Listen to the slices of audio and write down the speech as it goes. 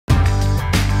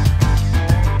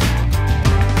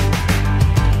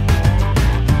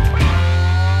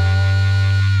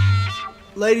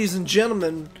Ladies and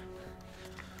gentlemen,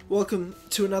 welcome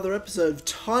to another episode of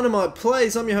Tynamite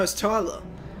Plays. I'm your host Tyler.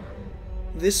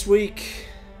 This week,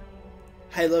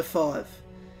 Halo 5.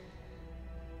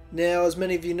 Now, as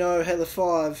many of you know, Halo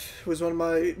 5 was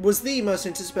the most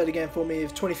anticipated game for me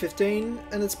of 2015,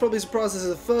 and it's probably a surprise this is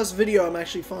the first video I'm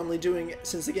actually finally doing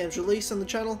since the game's release on the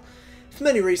channel. For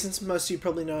many reasons, most of you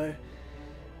probably know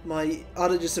my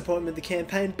utter disappointment with the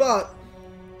campaign, but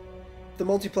the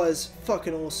multiplayer is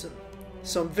fucking awesome.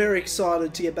 So I'm very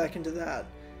excited to get back into that.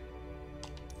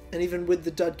 And even with the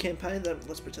dud campaign,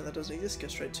 let's pretend that doesn't exist, go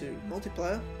straight to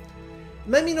multiplayer. It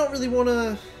made me not really want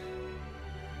to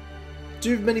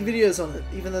do many videos on it,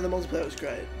 even though the multiplayer was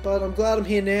great. But I'm glad I'm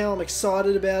here now, I'm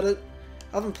excited about it.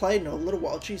 I haven't played in a little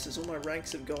while, Jesus, all my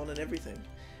ranks have gone and everything.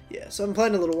 Yeah, so I haven't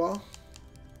played in a little while.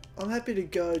 I'm happy to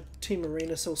go Team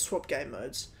Arena, so I'll swap game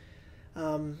modes.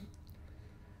 Yeah,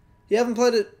 I haven't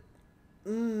played it.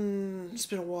 It's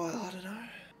been a while, I don't know.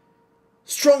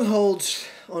 Stronghold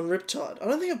on Riptide. I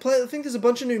don't think I've played. I think there's a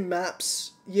bunch of new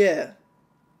maps. Yeah,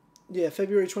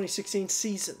 February 2016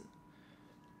 season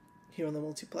here on the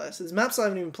multiplayer. So there's maps I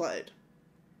haven't even played.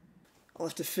 I'll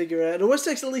have to figure out. It always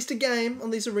takes at least a game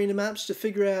on these arena maps to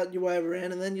figure out your way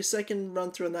around, and then your second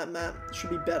run through on that map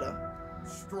should be better.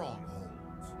 Strongholds.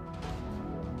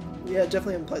 Yeah,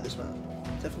 definitely haven't played this map.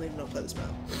 Definitely have not played this map.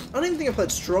 I don't even think I've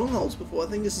played Strongholds before. I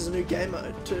think this is a new game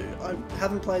mode too. I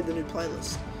haven't played the new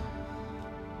playlist.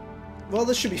 Well,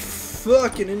 this should be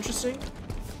fucking interesting.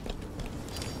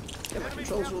 Yeah, my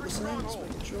controls are all the same, just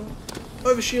making sure.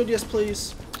 Overshield, yes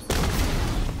please.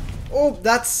 Oh,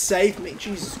 that saved me.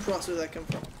 Jesus Christ, where did that come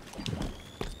from?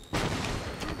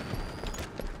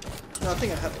 No, I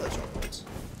think I have played Strongholds.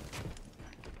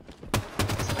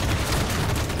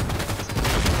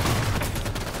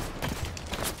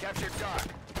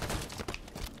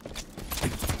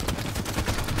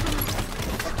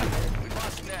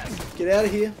 Get out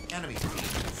of here. Enemy.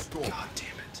 God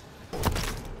damn it.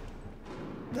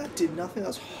 That did nothing. That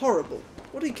was horrible.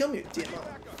 What did he kill me with?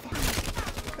 DMR.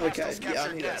 Okay, yeah,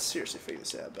 I need to seriously figure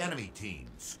this out. But... Enemy team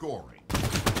scoring.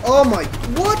 Oh my...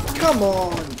 What? Come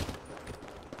on.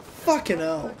 Fucking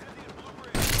hell.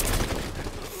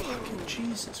 Fucking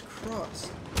Jesus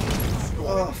Christ.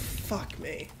 Oh, fuck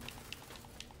me.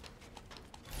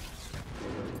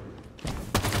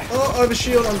 Oh,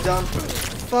 overshield, I'm done.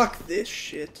 Fuck this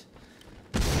shit.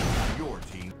 Your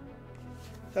team.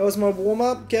 That was my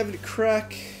warm-up, gave it a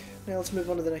crack. Now let's move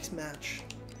on to the next match.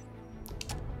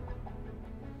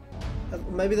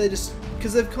 Maybe they just...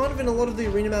 Because they've kind of, in a lot of the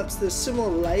arena maps, there's similar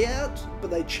layout,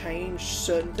 but they change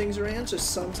certain things around, so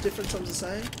some's different, some's the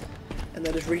same. And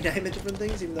they just rename it different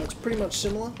things, even though it's pretty much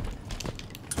similar.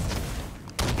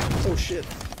 Oh shit.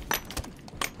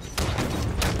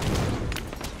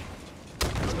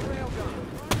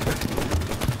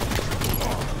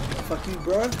 Fuck you,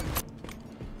 bro.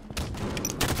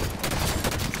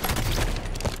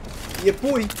 Yeah,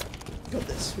 boy. We got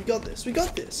this. We got this. We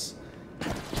got this.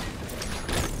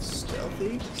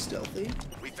 Stealthy. Stealthy.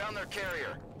 We found their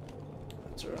carrier.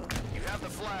 That's alright. You have the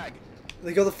flag.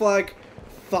 They got the flag.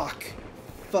 Fuck.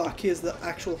 Fuck. Here's the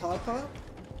actual hard part.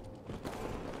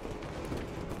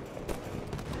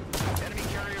 Enemy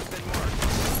carrier's been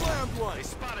marked. Slammed one. They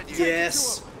spotted you.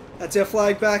 Yes. That's our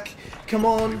flag back. Come We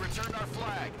on. returned our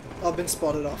flag. I've been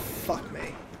spotted off. Fuck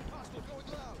me.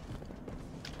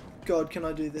 God, can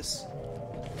I do this?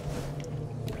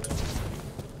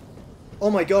 Oh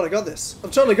my god, I got this.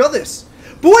 I've totally got this.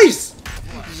 Boys!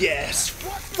 Yes!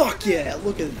 Fuck yeah!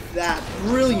 Look at that.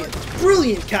 Brilliant.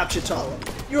 Brilliant capture, Tyler.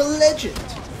 You're a legend.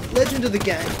 Legend of the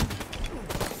game.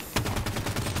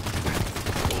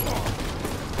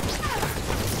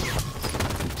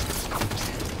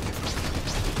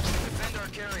 Defend our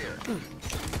carrier.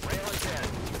 Rail ahead.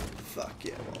 Fuck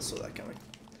yeah, well, I saw that coming.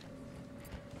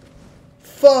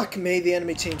 Fuck me, the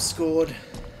enemy team scored.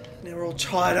 Now we're all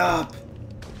tied up.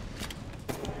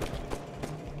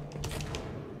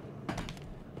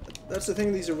 That's the thing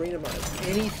with these arena modes.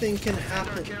 Anything can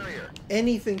happen.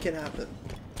 Anything can happen.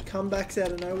 Comebacks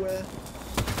out of nowhere.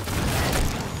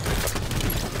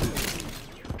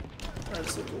 I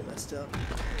just look all messed up.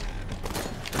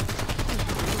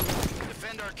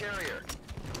 Defend our carrier.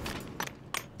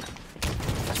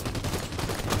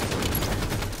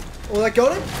 Oh, that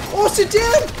got him? Oh, sit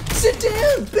down! Sit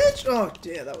down, bitch! Oh,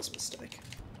 yeah, that was a mistake.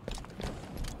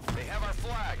 They have our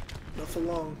flag. Not for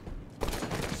long.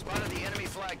 Spotted the enemy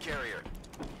flag carrier.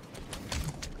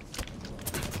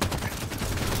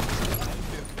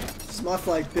 This is my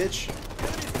flag, bitch.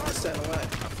 Stand away.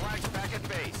 Our flag's back at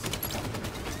base.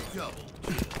 Double.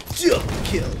 Double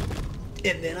kill!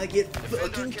 And then I get Defend our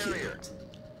fucking carrier. killed.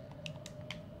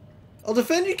 I'll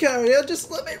defend you, carrier. Just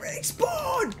let me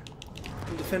respawn.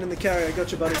 I'm defending the carrier. I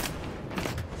got you, buddy.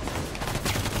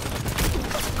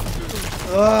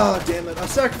 Ah, oh, damn it. I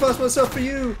sacrificed myself for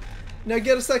you. Now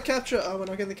get us that capture. Oh, we're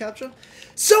not getting the capture?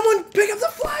 Someone pick up the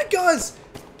flag, guys!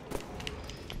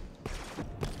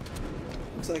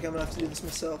 Looks like I'm gonna have to do this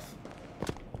myself.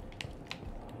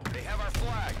 They have our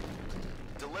flag.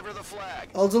 Deliver the flag.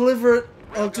 I'll deliver it.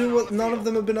 I'll do what none of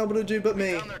them have been able to do but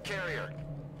me. Down their carrier.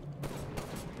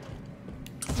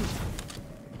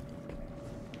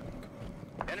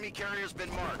 Enemy carrier's been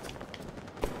marked.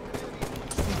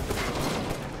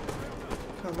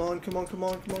 Come on, come on, come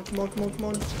on, come on, come on, come on, come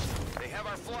on. They have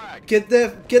our flag. Get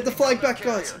the flag back,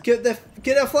 guys. Get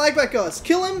our flag back, guys.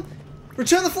 Kill him.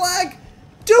 Return the flag.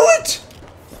 Do it.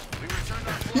 We returned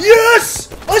our flag. Yes!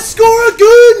 I score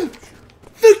again!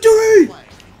 Victory! Flag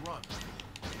run.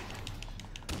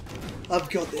 I've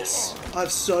got this.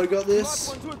 I've so got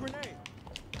this.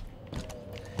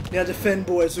 Now defend,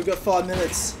 boys. We've got 5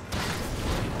 minutes.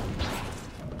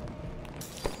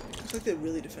 Looks like they're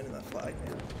really defending that flag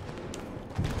now.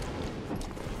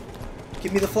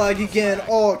 Give me the flag again.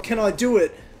 Oh, can I do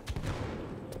it?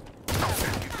 You've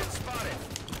been spotted.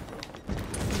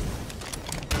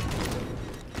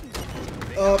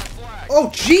 Oh,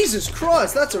 Jesus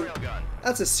Christ! That's Railgun.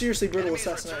 a seriously brutal Enemies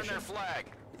return assassination. their flag.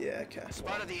 Yeah, okay.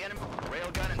 Spotted the enemy.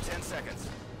 Railgun in 10 seconds.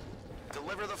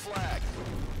 Deliver the flag.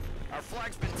 Our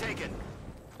flag's been taken.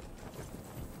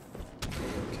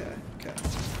 Okay, okay.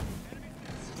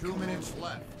 2 minutes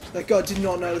left. That guy did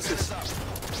not notice Finish this. up.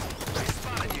 They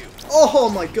spotted you. Oh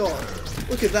my god.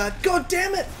 Look at that. God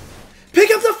damn it. Pick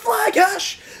up the flag,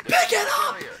 Ash! Pick it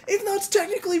up! Even though it's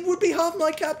technically would be half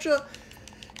my capture.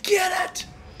 Get it!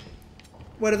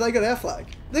 Wait, have they got our flag?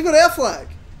 They've got our flag!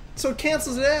 So it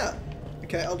cancels it out.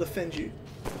 Okay, I'll defend you.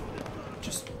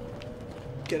 Just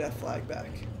get our flag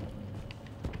back.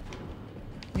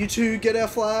 You two get our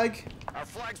flag. Our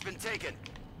flag's been taken.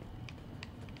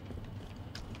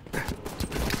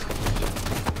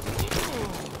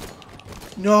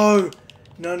 No!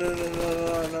 No, no, no, no,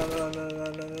 no, no, no, no, no,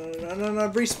 no, no, no, no,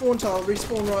 respawn, Tyler,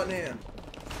 respawn right now.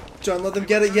 Don't let them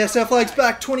get it. Yes, our flag's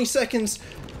back. 20 seconds.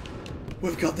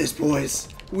 We've got this, boys.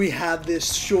 We have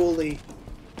this, surely.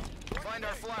 Find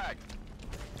our flag.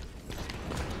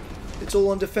 It's all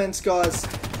on defense, guys.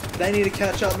 They need to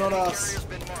catch up, not us. Carrier's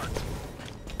been marked.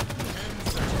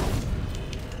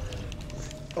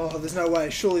 Oh, there's no way.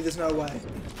 Surely there's no way.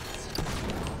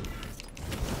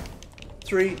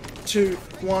 3, 2,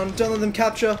 1. Don't let them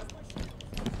capture.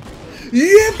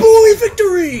 Yeah, boy!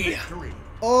 Victory! Victory.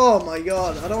 Oh my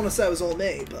god. I don't want to say it was all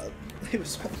me, but it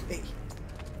was all me.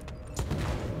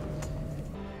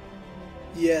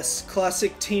 Yes,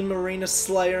 classic Team Arena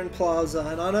Slayer and Plaza.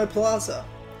 And I know Plaza.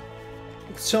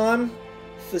 It's time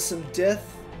for some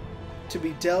death to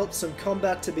be dealt, some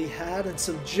combat to be had, and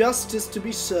some justice to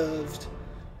be served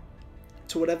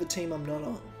to whatever team I'm not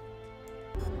on.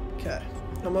 Okay.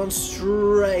 I'm on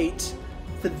straight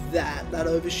for that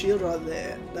overshield right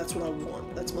there. That's what I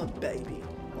want. That's my baby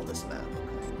on this map.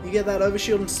 You get that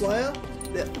overshield and Slayer,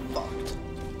 they're fucked.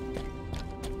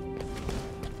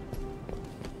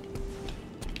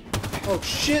 Oh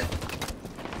shit!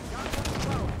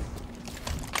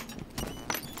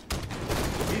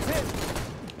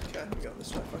 Okay, we got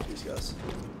this way. Fuck these guys.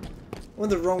 I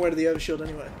went the wrong way to the overshield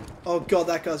anyway. Oh god,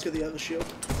 that guy's got the overshield.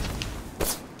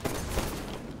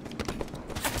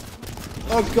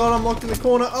 Oh god, I'm locked in the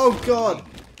corner. Oh god.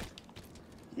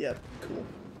 Yep, cool.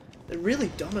 They're really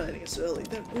dominating us early.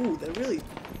 They're really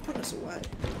putting us away.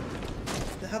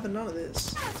 They're having none of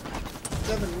this.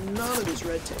 They're having none of this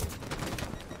red team.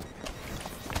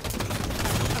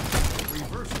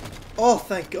 Reverse. Oh,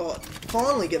 thank god.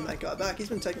 Finally getting that guy back. He's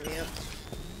been taking me out.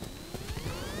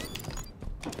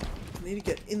 I need to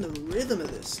get in the rhythm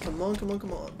of this. Come on, come on,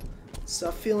 come on.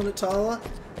 Start feeling it, Tyler.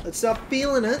 Let's start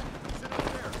feeling it.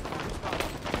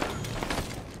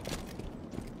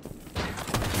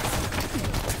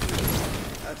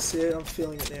 That's it, I'm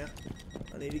feeling it now.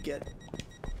 I need to get...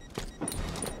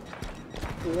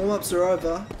 The warm-ups are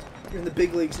over. You're in the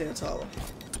big leagues now, Tyler.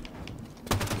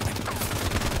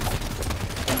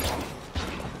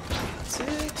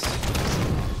 Six.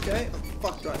 Okay, I'm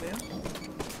fucked right now.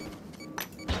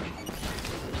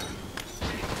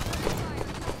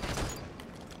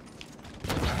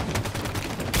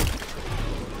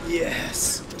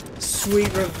 Yes!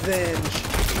 Sweet revenge.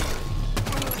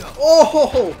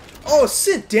 Oh! Oh,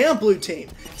 sit down, blue team.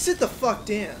 Sit the fuck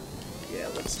down. Yeah,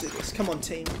 let's do this. Come on,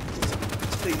 team.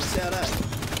 Let's figure this out, eh?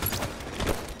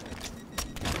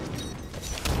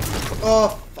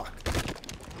 Oh, fuck.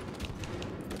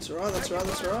 That's alright, that's alright,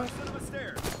 that's alright.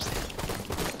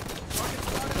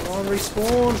 Come on,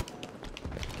 respawn.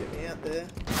 Get me out there.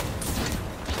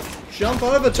 Jump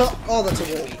over top. Oh, that's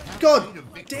a wall. God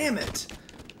damn it.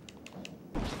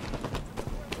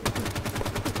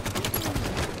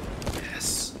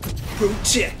 Yes.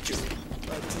 Protect you.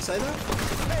 Oh, does it say that?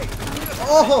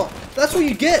 Oh, that's what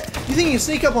you get. You think you can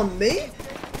sneak up on me?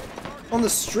 On the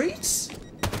streets?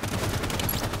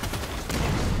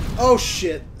 Oh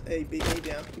shit. Hey, he beat me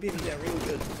down. He beat me down real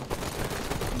good.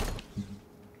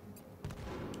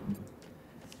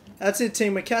 That's it,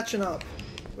 team. We're catching up.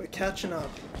 We're catching up.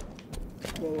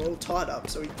 Well, we're all tied up,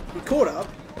 so we caught up.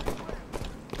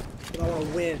 But I want to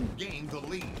win. Gain the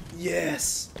lead.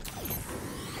 Yes.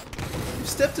 You've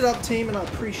stepped it up, team, and I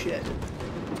appreciate it.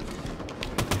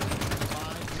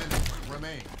 5 minutes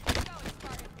remain.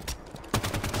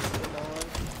 Come on.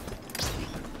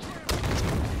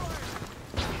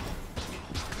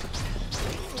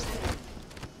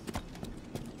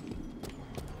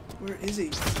 Where is he?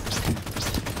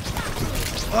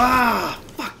 Ah!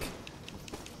 Fuck!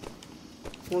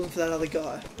 If it wasn't for that other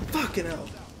guy. Fucking hell.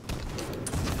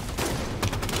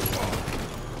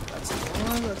 That's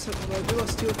fine, that's what I do. I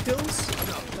steal kills.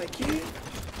 Thank you.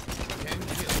 10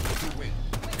 kills to win.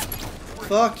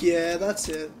 Fuck yeah, that's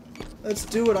it. Let's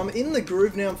do it. I'm in the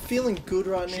groove now. I'm feeling good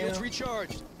right now. Shields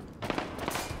recharged.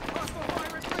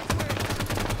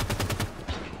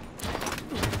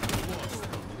 Lost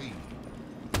the lead.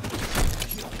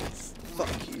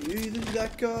 Fuck you,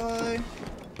 that guy.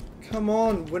 Come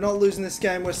on, we're not losing this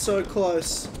game. We're so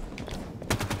close.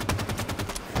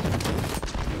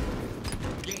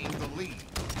 Gain the lead.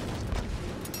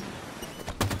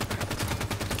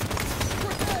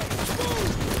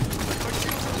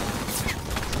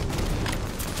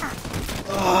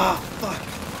 Ah,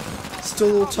 fuck.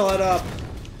 Still all tied up.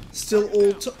 Still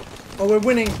all oh, we're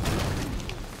winning.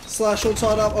 Slash all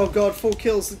tied up. Oh god, 4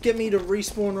 kills. Get me to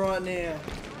respawn right now.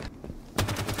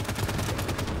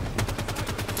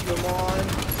 Come on.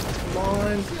 Come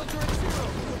on.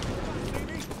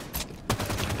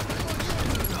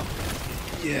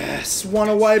 Yes. 1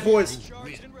 away, boys.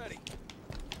 Charged and ready.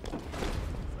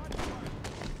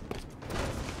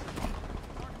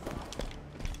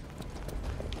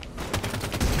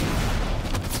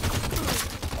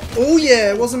 Oh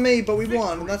yeah, it wasn't me, but we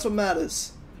won, and that's what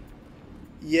matters.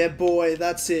 Yeah, boy,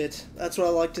 that's it. That's what I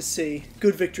like to see.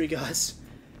 Good victory, guys.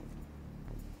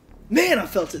 Man, I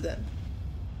felt it then.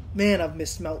 Man, I've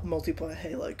missed multiplayer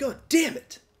Halo. God damn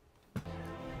it.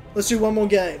 Let's do one more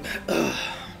game.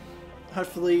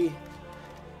 Hopefully,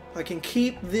 I can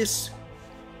keep this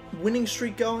winning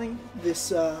streak going.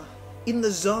 This, in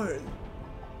the zone.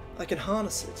 I can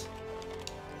harness it.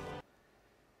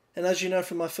 And as you know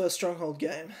from my first Stronghold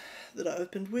game that I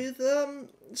opened with,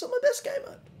 it's not my best game.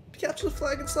 Capture the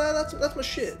flag and Slayer, that's my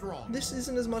shit. This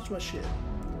isn't as much my shit.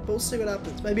 But we'll see what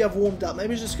happens. Maybe I've warmed up.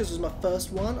 Maybe it's just because it was my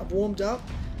first one. I've warmed up.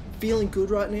 Feeling good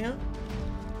right now.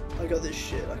 I got this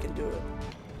shit. I can do it.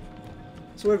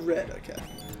 So we're red, okay.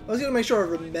 I was going to make sure I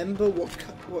remember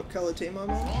what color team I'm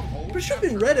on. But it should have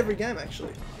been red every game,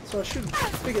 actually. So I should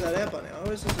figure that out by now. I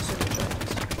always have to send the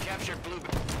changes. Capture blue.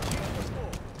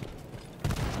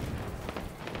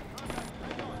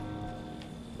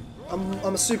 I'm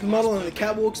a supermodel and the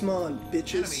catwalk's mine,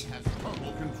 bitches. Enemy has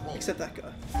total control. Except that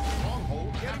guy.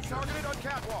 Stronghold Getting captured. targeted on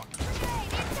catwalk.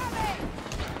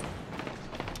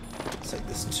 Let's take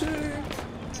this too.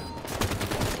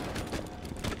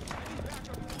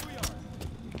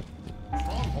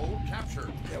 Stronghold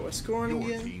captured. Yeah, we're scoring Your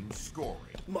again. team scoring.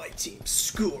 My team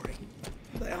scoring.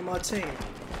 They are my team.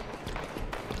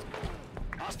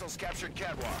 Hostiles captured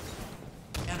catwalk.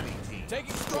 Enemy team.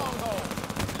 Taking stronghold.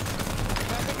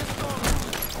 Tapping a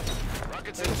stronghold.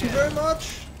 Rockets in Thank you 10. very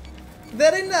much.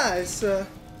 Very nice.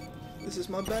 This is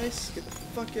my base. Get the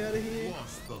fuck out of here.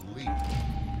 Lost the lead.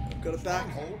 I've got it back.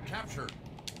 Stronghold captured.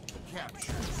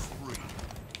 Capture spree.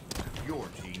 Your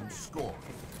team scoring.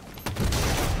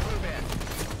 Blue band.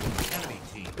 Enemy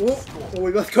team Oh, scoring. well,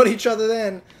 we both got each other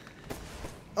then.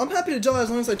 I'm happy to die as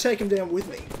long as they take him down with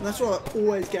me. And that's what I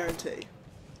always guarantee.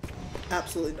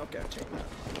 Absolutely not guaranteeing that.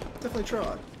 Definitely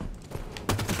try.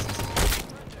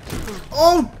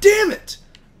 Oh, damn it!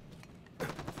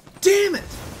 Damn it!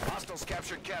 Hostiles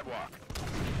captured catwalk.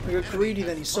 I got greedy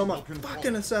then. He saw my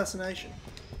fucking assassination.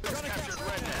 Captured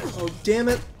red nest. Oh, damn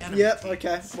it. Yep,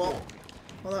 okay. Well,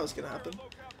 that was going to happen.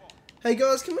 Hey,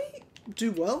 guys, can we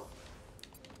do well?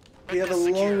 We have a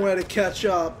long way to catch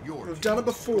up. We've done it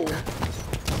before.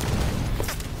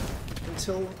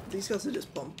 Until these guys are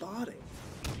just bombarding.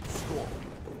 Score.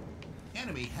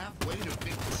 Enemy halfway to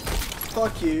victory.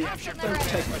 Fuck you. Don't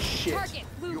take my shit. Target,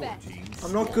 blue Your bet. team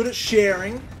I'm not good at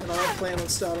sharing, and I don't plan on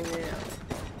starting now.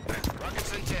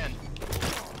 Rockets in 10.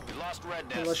 red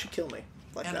nest. Unless you kill me.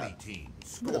 Like Enemy that. team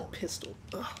With a score. pistol.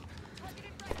 Ugh.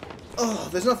 Oh,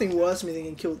 there's nothing worse than me than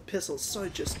getting killed with pistols. So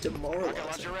just Rocket demoralizing.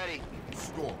 launcher ready.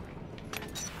 Score.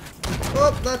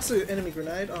 Oh, that's an enemy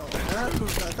grenade. Oh, that.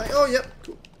 No, oh, yep.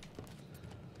 Cool.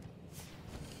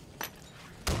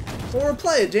 Or a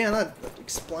player down. That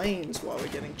explains why we're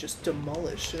getting just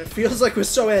demolished. And it feels like we're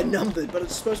so outnumbered, but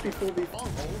it's supposed to be 4v4.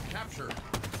 Stronghold captured.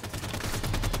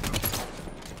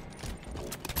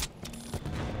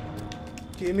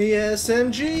 Give me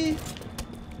SMG.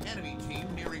 Enemy team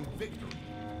nearing victory.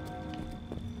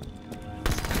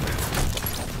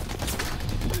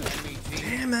 Enemy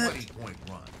team Damn it. 20-point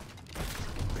run.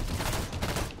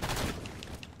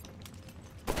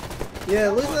 Yeah,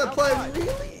 losing that play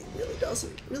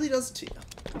really does it to you.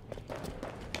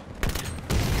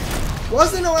 Why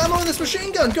is there no ammo in this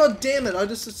machine gun? God damn it, I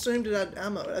just assumed it had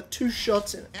ammo. It had 2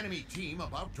 shots in it. Enemy team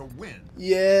about to win.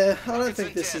 Yeah, I don't think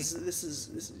Rockets this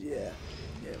in is yeah.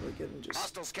 Yeah, we're getting just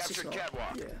Hostiles it's just captured not-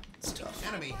 catwalk. Yeah, it's tough.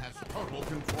 Enemy has total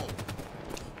control.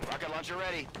 Rocket launcher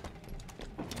ready.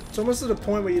 It's almost at a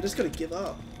point where you just gotta give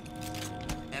up.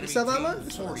 Enemy This have team ammo?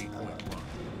 This one has 40-point run.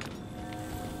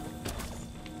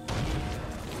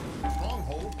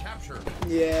 Stronghold captured.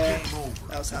 Yeah, Game over.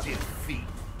 that was happening. Defeat.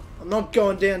 I'm not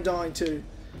going down dying too.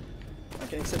 I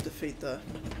can accept defeat though.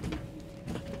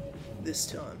 This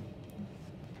time.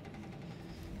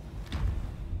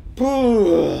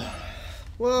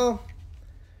 Well,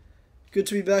 good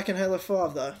to be back in Halo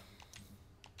 5 though.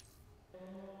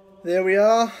 There we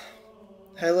are.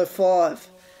 Halo 5.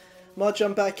 Might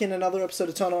jump back in another episode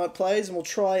of Tynamite Plays and we'll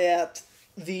try out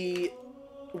the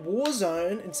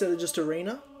Warzone instead of just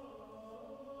Arena.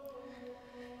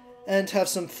 And have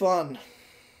some fun.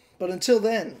 But until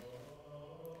then,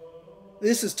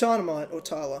 this is Tynamite, or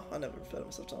Tyler. I never refer to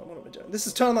myself Tyler. What am I doing? This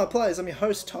is Tynamite Plays. I'm your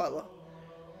host, Tyler.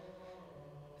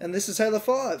 And this is Halo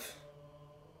 5.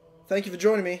 Thank you for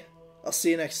joining me. I'll see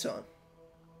you next time.